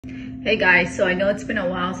Hey guys, so I know it's been a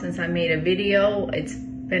while since I made a video. It's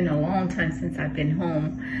been a long time since I've been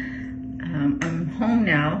home. I'm home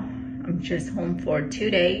now. I'm just home for 2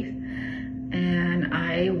 days and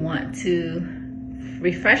I want to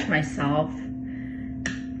refresh myself.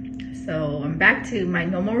 So I'm back to my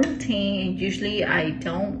normal routine. Usually I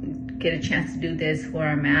don't get a chance to do this where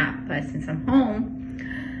I'm at, but since I'm home,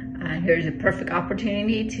 here's a perfect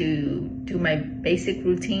opportunity to do my basic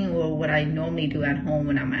routine or what I normally do at home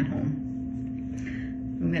when I'm at home.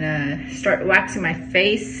 I'm gonna start waxing my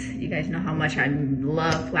face. You guys know how much I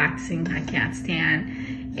love waxing. I can't stand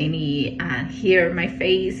any hair in my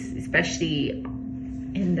face, especially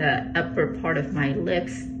in the upper part of my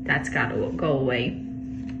lips. That's gotta go away.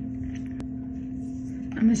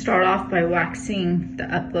 I'm gonna start off by waxing the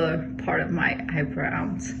upper part of my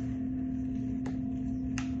eyebrows.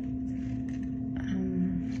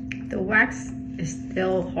 The wax is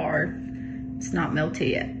still hard. It's not melted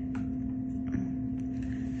yet.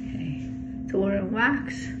 Okay, so we're gonna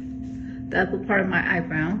wax the upper part of my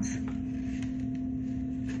eyebrows.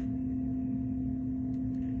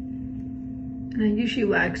 And I usually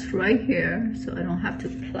wax right here so I don't have to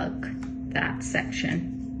pluck that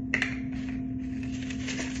section.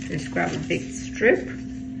 Just grab a big strip.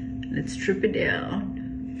 Let's strip it down.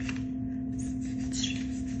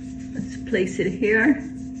 Let's place it here.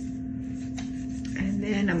 And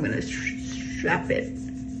then I'm gonna strap it.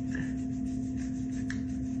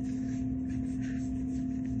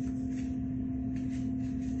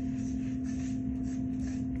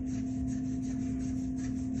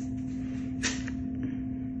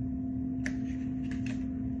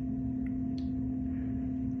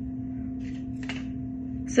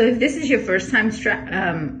 So if this is your first time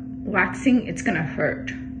waxing, it's gonna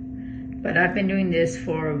hurt. But I've been doing this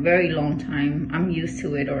for a very long time. I'm used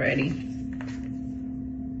to it already.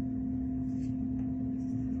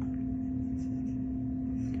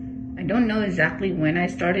 I don't know exactly when I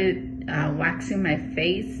started waxing my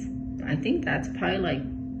face. I think that's probably like,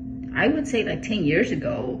 I would say like 10 years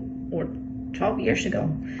ago or 12 years ago.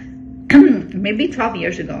 Maybe 12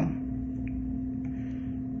 years ago.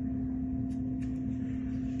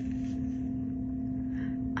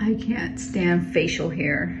 I can't stand facial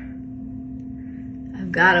hair.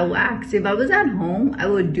 I've gotta wax. If I was at home, I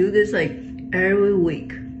would do this like every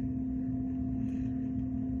week.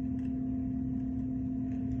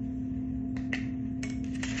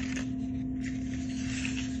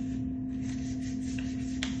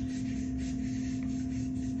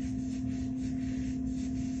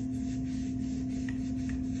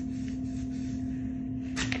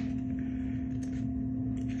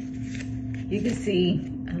 You can see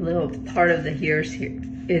a little part of the hairs here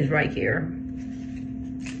is right here.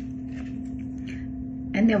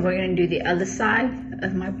 And then we're gonna do the other side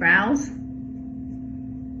of my brows.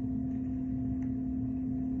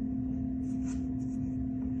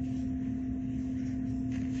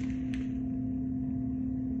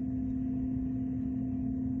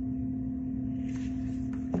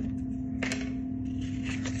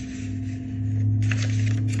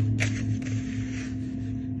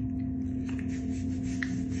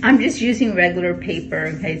 I'm just using regular paper,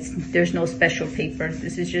 okay? There's no special paper.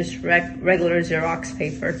 This is just regular Xerox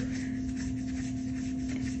paper.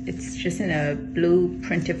 It's just in a blue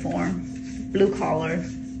printed form, blue color.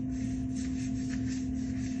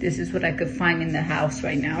 This is what I could find in the house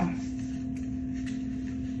right now.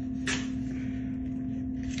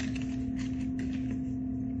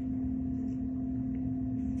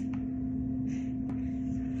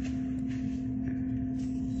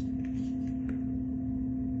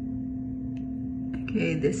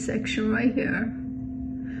 Okay, this section right here.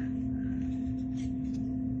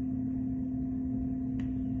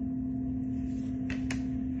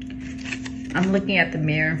 I'm looking at the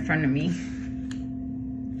mirror in front of me.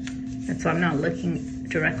 That's why I'm not looking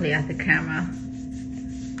directly at the camera.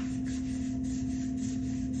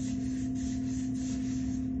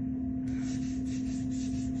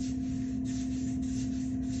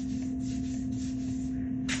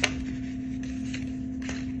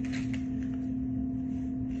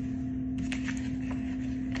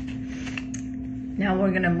 Now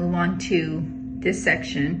we're gonna move on to this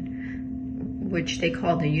section, which they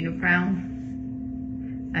call the unibrow.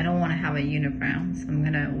 I don't wanna have a unibrow, so I'm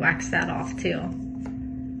gonna wax that off too.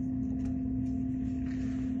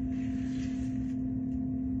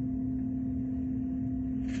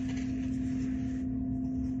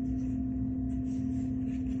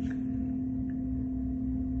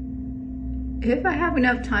 If I have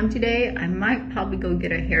enough time today, I might probably go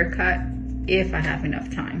get a haircut if I have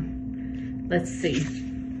enough time. Let's see.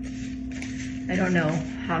 I don't know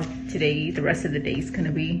how today, the rest of the day is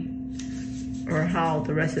gonna be. or how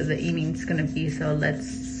the rest of the evening is gonna be. So let's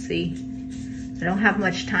see. I don't have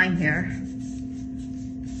much time here.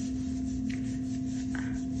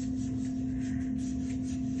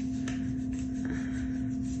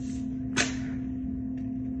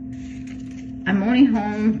 I'm only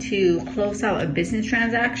home to close out a business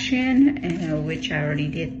transaction, which I already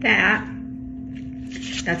did that.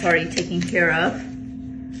 That's already taken care of.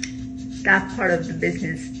 That part of the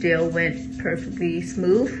business deal went perfectly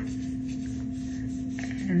smooth.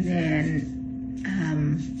 And then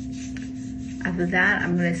after that,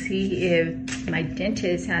 I'm gonna see if my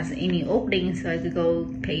dentist has any openings so I could go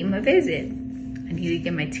pay him a visit. I need to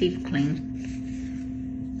get my teeth cleaned.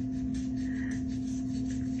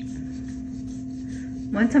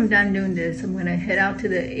 Once I'm done doing this, I'm gonna head out to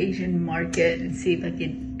the Asian market and see if I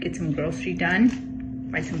could get some grocery done,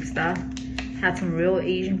 buy some stuff, have some real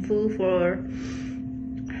Asian food for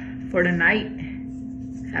the night.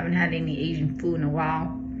 Haven't had any Asian food in a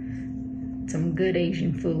while. Some good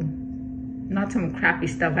Asian food, not some crappy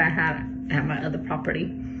stuff I had at my other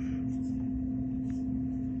property.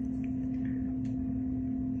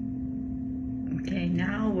 Okay,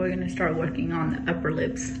 now we're gonna start working on the upper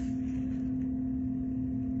lips.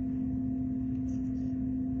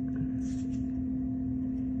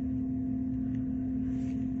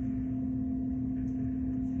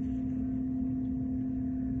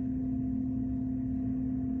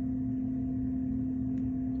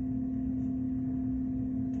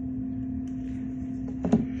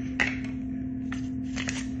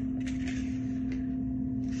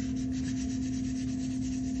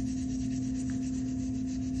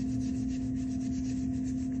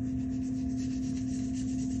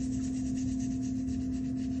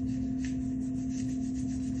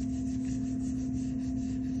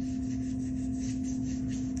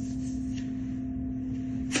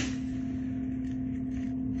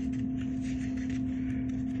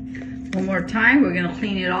 One more time, we're gonna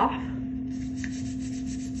clean it off.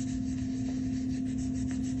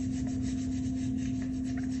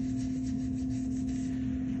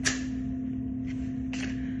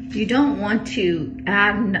 You don't want to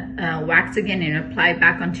add wax again and apply it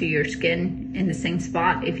back onto your skin in the same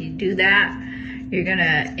spot. If you do that, you're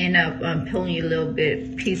gonna end up peeling a little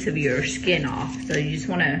piece of your skin off. So you just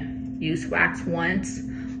wanna use wax once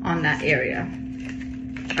on that area.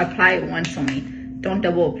 Apply it once only. Don't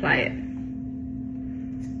double apply it.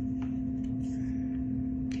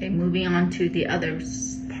 Okay, moving on to the other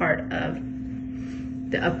part of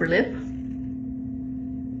the upper lip.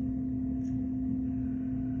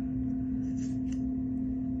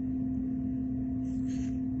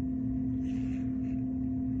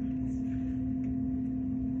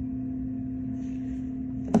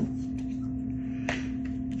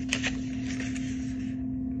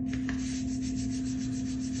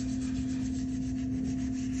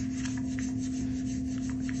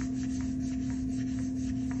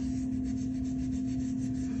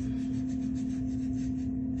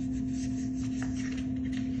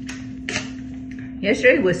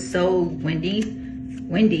 Yesterday was so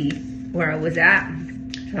windy where I was at.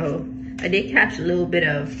 So I did catch a little bit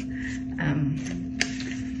of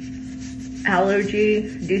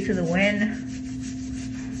allergy due to the wind.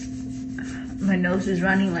 My nose is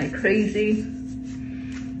running like crazy.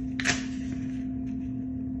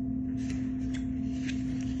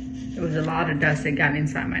 There was a lot of dust that got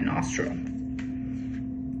inside my nostril.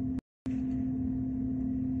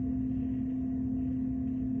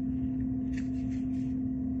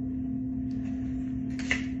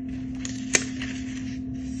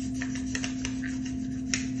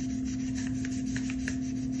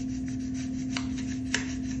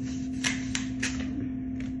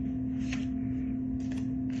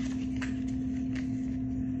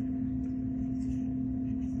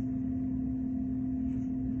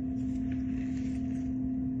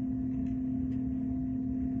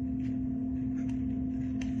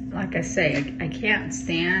 Like I say, I can't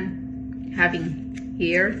stand having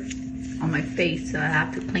hair on my face, so I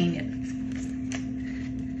have to clean it.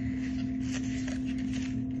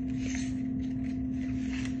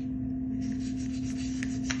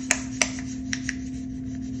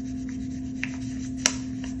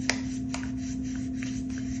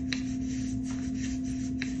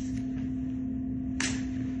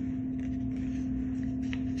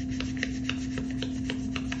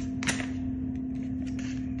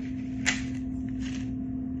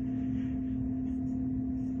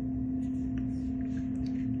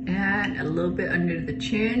 And a little bit under the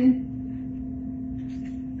chin.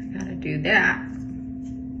 I gotta do that.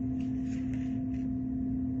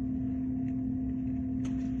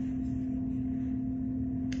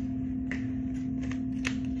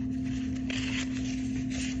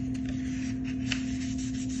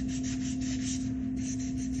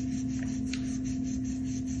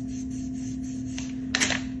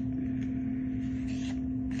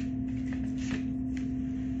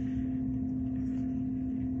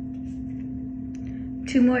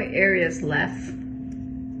 2 more areas left,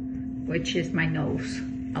 which is my nose.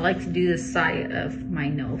 I like to do the side of my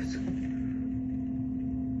nose,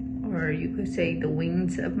 or you could say the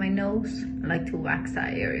wings of my nose. I like to wax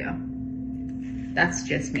that area. That's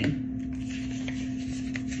just me.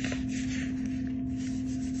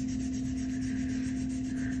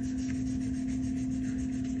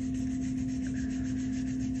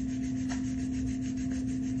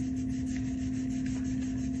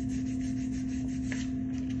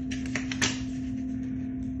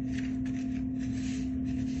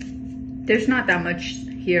 There's not that much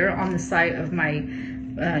here on the side of my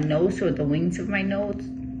nose or the wings of my nose,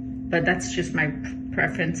 but that's just my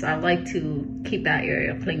preference. I like to keep that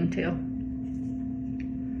area clean too.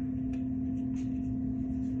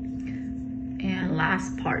 And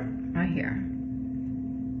last part right here.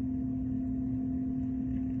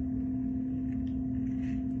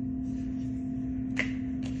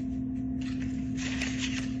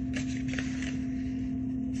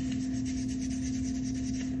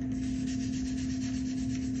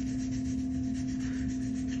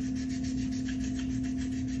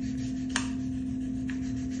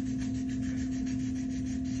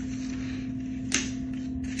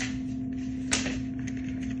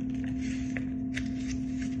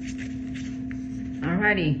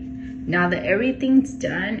 Alrighty, now that everything's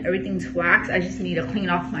done, everything's waxed, I just need to clean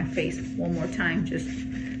off my face one more time. Just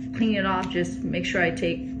clean it off, just make sure I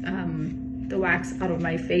take the wax out of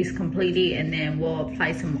my face completely, and then we'll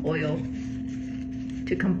apply some oil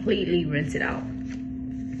to completely rinse it out.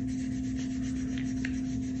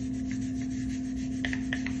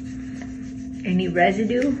 Any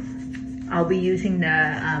residue, I'll be using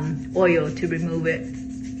the oil to remove it.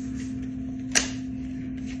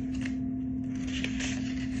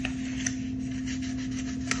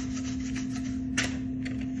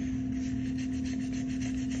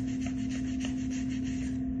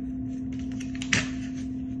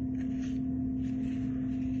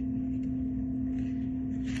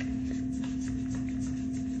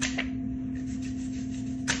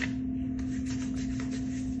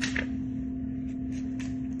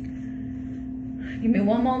 Give me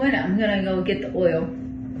one moment, I'm gonna go get the oil.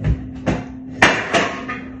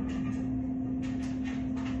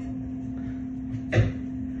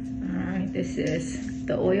 Alright, this is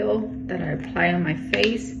the oil that I apply on my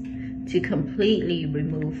face to completely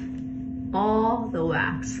remove all the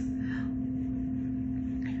wax.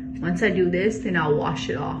 Once I do this, then I'll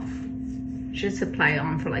wash it off. Just apply it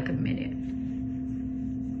on for like a minute.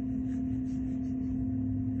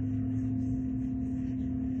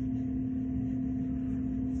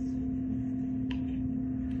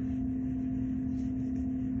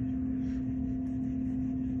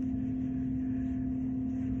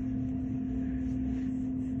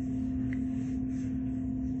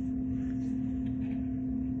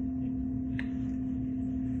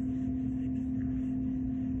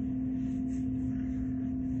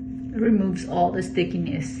 It removes all the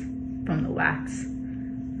stickiness from the wax.